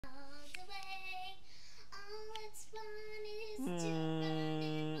fun, it is to ride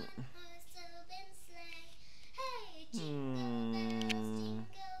in one horse open sleigh. Hey, jingle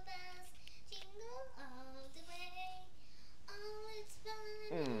bells, jingle all the way. All it's fun,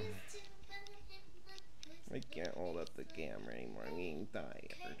 it is to ride in one horse I can't hold up the camera anymore. I'm getting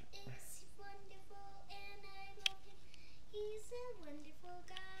tired. is wonderful and I love him. He's a wonderful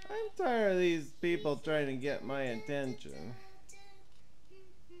guy. I'm tired of these people trying to get my attention.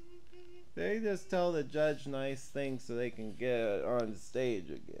 They just tell the judge nice things so they can get on stage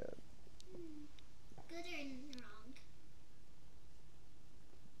again. Good or wrong?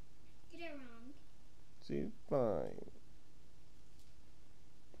 Good or wrong? She's fine.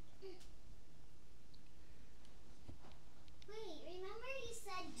 Wait, remember you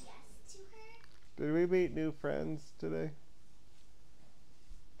said yes to her? Did we meet new friends today?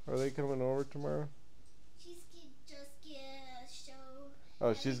 Are they coming over tomorrow? She's just gonna show.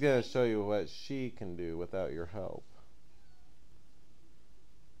 Oh, she's gonna show you what she can do without your help.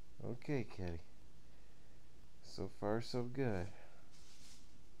 Okay, Kitty. So far, so good.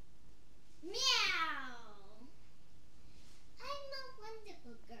 Meow! I'm a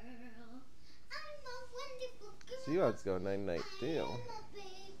wonderful girl. I'm a wonderful girl. She wants to go night-night too. I am a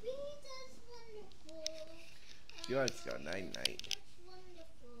baby that's wonderful. She wants to go night-night. That's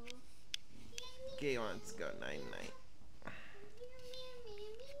wonderful. Kay wants to go night-night.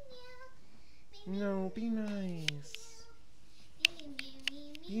 Meow, meow, meow, meow. No, be nice.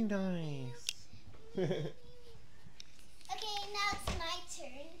 Be nice. Okay, now it's my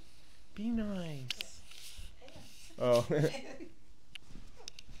turn. Be nice. Oh. Wait.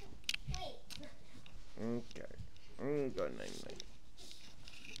 Okay. I'm gonna go night-night.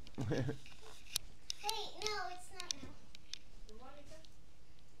 Wait, no, it's not now.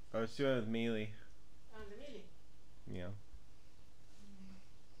 Oh, she went with Mealy. Yeah.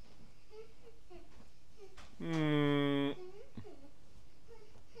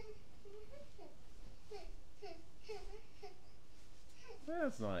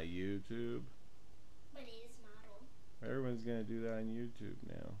 That's not YouTube. But it is model. Everyone's gonna do that on YouTube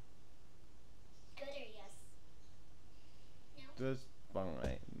now. Good or yes? No? Just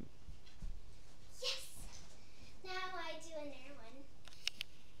fine. Yes! Now I do another one.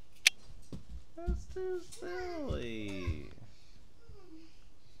 That's too silly.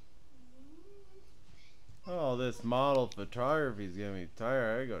 Oh, this model photography is gonna be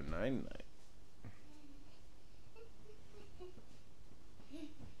tired. I go night-night.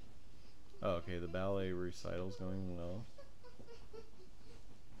 Oh, okay, the ballet recital's going well.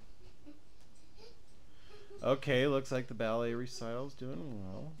 Okay, looks like the ballet recital's doing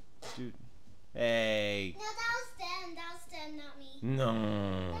well. Dude. Hey. No, that was them. That was them, not me. No.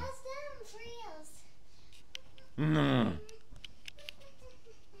 That was them, for reals. No.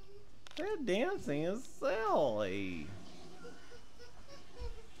 That dancing is silly.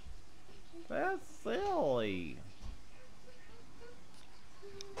 That's silly.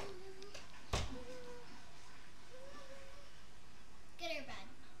 Good or bad?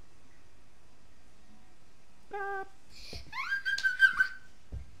 Bop.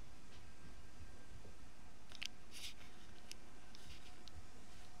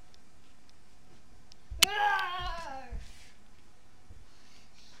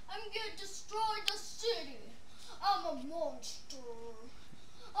 I'm gonna destroy the city. I'm a monster.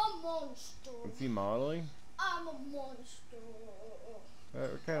 A monster. Is he modeling? I'm a monster.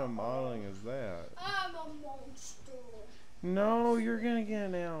 What kind of modeling is that? I'm a monster. No, you're gonna get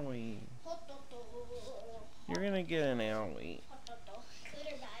an owie. You're gonna get an owie. Good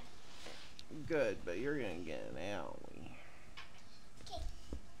or bad? Good, but you're gonna get an owie. Okay.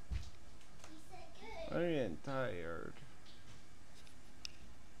 You said good. I'm getting tired.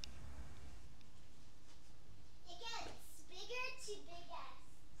 It gets bigger to biggest.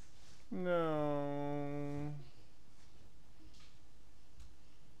 No.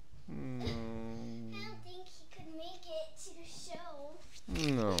 No. I don't think he could make it to the show.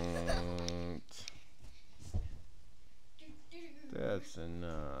 No. That's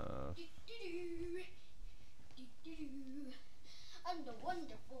enough. I'm the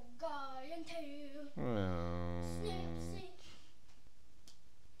wonderful guy in town. No.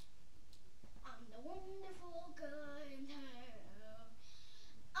 I'm the wonderful guy in town.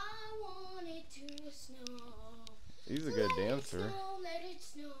 I want it to snow. He's a good dancer. Let it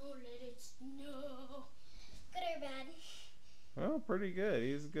snow, let it snow. Good or bad? Well, pretty good.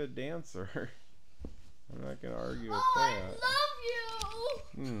 He's a good dancer. I'm not gonna argue with I that. love you.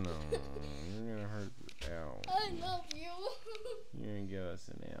 No, you're gonna hurt the owl. I love you. You're gonna give us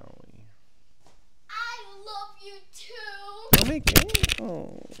an owie. I love you too. Don't make any.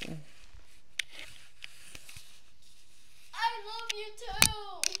 Oh.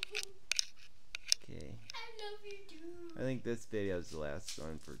 this video is the last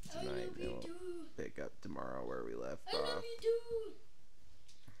one for tonight. I love you We'll too. pick up tomorrow where we left I off. love you too.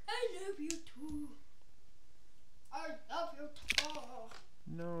 I love you too. I love you too.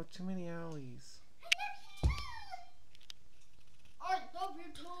 No, too many owies. I love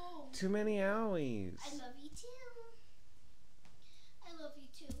you too. Too many owies. I love you too. I love you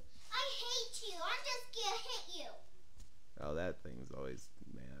too. I hate you. I'm just gonna hit you. Oh, that thing's always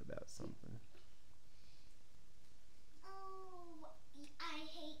mad about something. Oh, I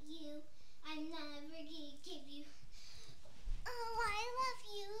hate you. I'm never gonna give you. Oh, I love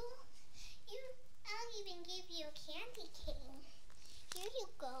you. I'll even give you a candy cane. Here you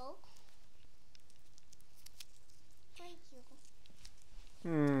go. Thank you.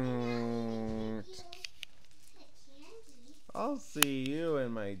 I'll see you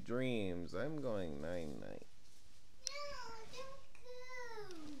in my dreams. I'm going night-night. No, don't go.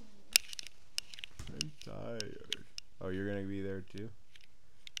 I'm tired. Oh, you're gonna be there too?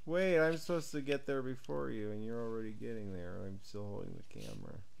 Wait, I'm supposed to get there before you, and you're already getting there. I'm still holding the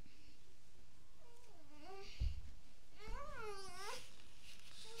camera.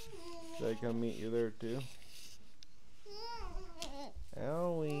 Should I come meet you there too?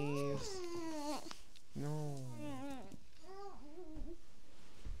 Owies. No.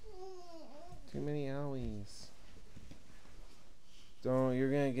 Too many owies. Don't,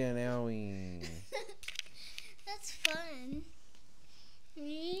 you're gonna get an owie. That's fun.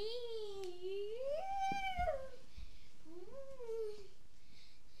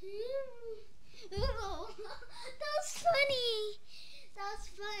 That's funny. That's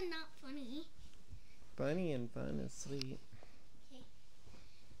fun, not funny. Funny and fun is sweet. Okay.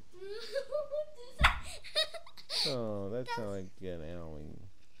 Oh, that's how I get an owie.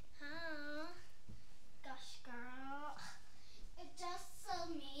 Huh? Gosh, girl. It's just so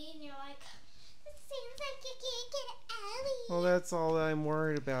mean. You're like, it seems like you can't get an alley. Well, that's all that I'm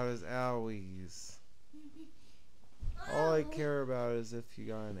worried about is owies. All I care about is if you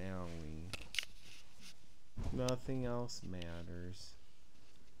got an owie. Nothing else matters.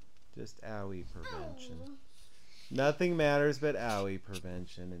 Just owie prevention. Oh. Nothing matters but owie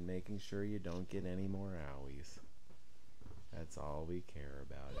prevention and making sure you don't get any more owies. That's all we care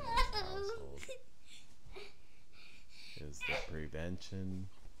about in this household. Is the prevention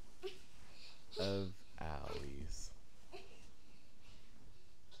of owies. Okay,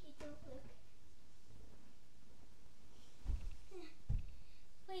 don't look.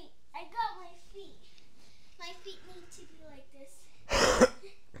 Wait, I got my feet. My feet need to be like this.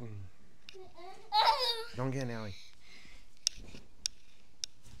 Don't get an owie.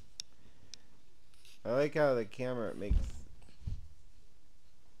 I like how the camera makes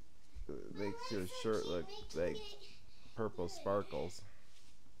your shirt look like purple sparkles.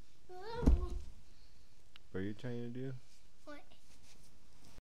 What are you trying to do?